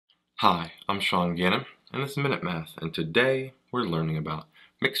Hi, I'm Sean Gannon, and this is Minute Math, and today we're learning about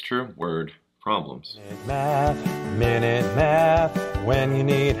mixture word problems. Minute Math, when you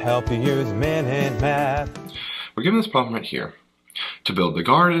need help you use Minute Math. We're given this problem right here. To build the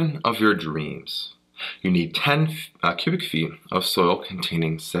garden of your dreams, you need 10 cubic feet of soil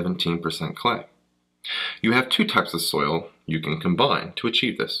containing 17% clay. You have two types of soil you can combine to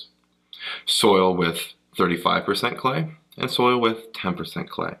achieve this. Soil with 35% clay and soil with 10%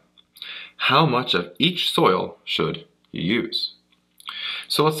 clay. How much of each soil should you use?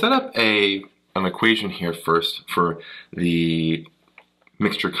 So let's set up an equation here first for the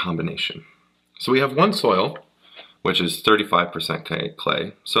mixture combination. So we have one soil, which is 35%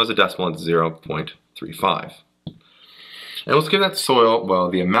 clay, so as a decimal it's 0.35. And let's give that soil, well,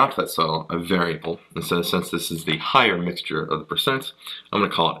 the amount of that soil, a variable. And so since this is the higher mixture of the percent, I'm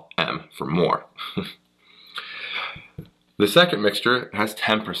going to call it M for more. The second mixture has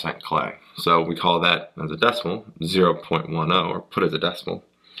 10% clay, so we call that as a decimal 0.10, or put as a decimal.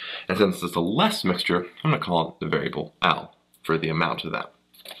 And since it's a less mixture, I'm going to call it the variable L for the amount of that.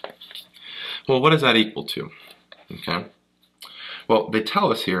 Well, what does that equal to? Okay. Well, they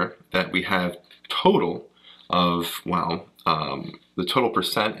tell us here that we have total of, the total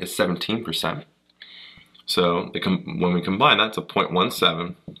percent is 17%. So when we combine that, it's a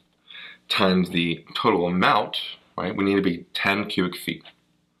 0.17 times the total amount. Right? We need to be 10 cubic feet.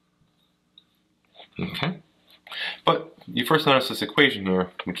 Okay? But you first notice this equation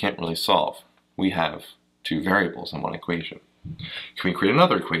here, we can't really solve. We have two variables in one equation. Can we create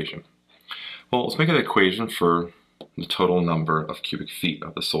another equation? Well, let's make an equation for the total number of cubic feet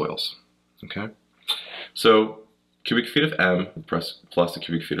of the soils. Okay? So cubic feet of M plus the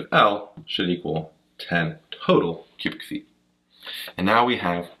cubic feet of L should equal 10 total cubic feet. And now we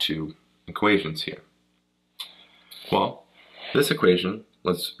have two equations here. Well, this equation,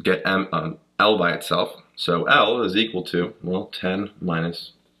 let's get L by itself. So L is equal to, 10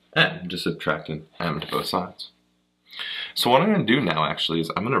 minus M, just subtracting M to both sides. So what I'm going to do now actually is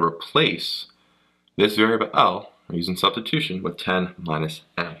I'm going to replace this variable L, using substitution, with 10 minus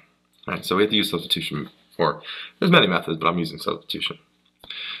M. All right, so we have to use substitution for, there's many methods, but I'm using substitution.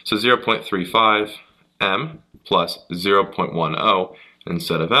 So 0.35 M plus 0.10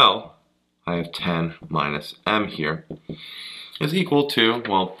 instead of L, I have 10 minus M here, is equal to,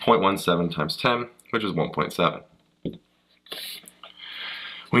 0.17 times 10, which is 1.7.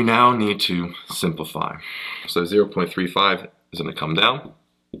 We now need to simplify. So 0.35 is going to come down,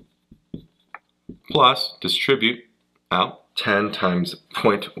 plus distribute out, 10 times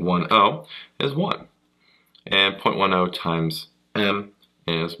 0.10 is 1. And 0.10 times M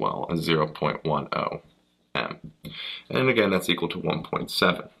is, as 0.10 M. And again, that's equal to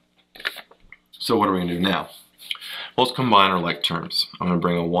 1.7. So what are we going to do now? Well, let's combine our like terms. I'm going to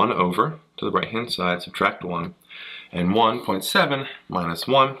bring a 1 over to the right-hand side, subtract 1, and 1.7 minus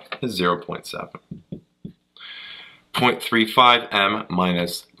 1 is 0.7. 0.35m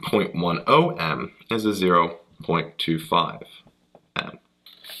minus 0.10m is a 0.25m.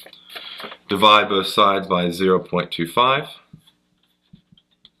 Divide both sides by 0.25,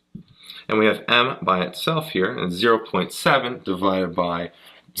 and we have m by itself here, and 0.7 divided by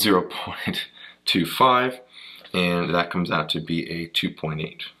 0.25, and that comes out to be a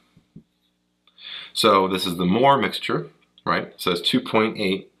 2.8. So this is the more mixture, right? So it's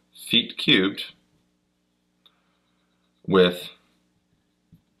 2.8 feet cubed with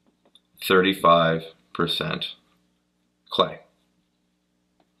 35% clay.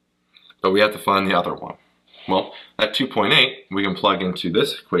 But we have to find the other one. Well, that 2.8 we can plug into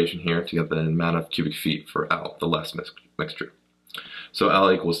this equation here to get the amount of cubic feet for L, the less mixture. So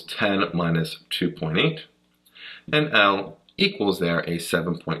L equals 10 minus 2.8, and L equals there a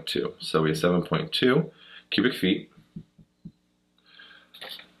 7.2. So we have 7.2 cubic feet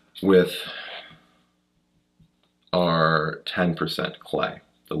with our 10% clay,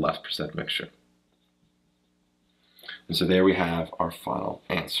 the less percent mixture. And so there we have our final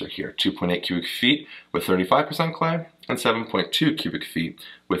answer here, 2.8 cubic feet with 35% clay and 7.2 cubic feet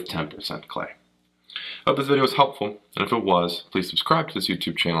with 10% clay. I hope this video was helpful, and if it was, please subscribe to this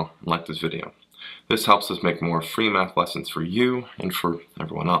YouTube channel and like this video. This helps us make more free math lessons for you and for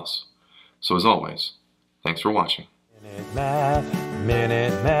everyone else. So as always, thanks for watching. Minute Math,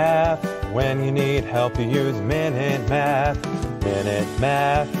 when you need help you use Minute Math. Minute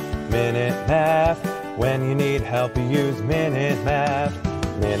Math, when you need help you use Minute Math.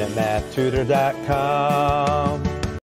 MinuteMathTutor.com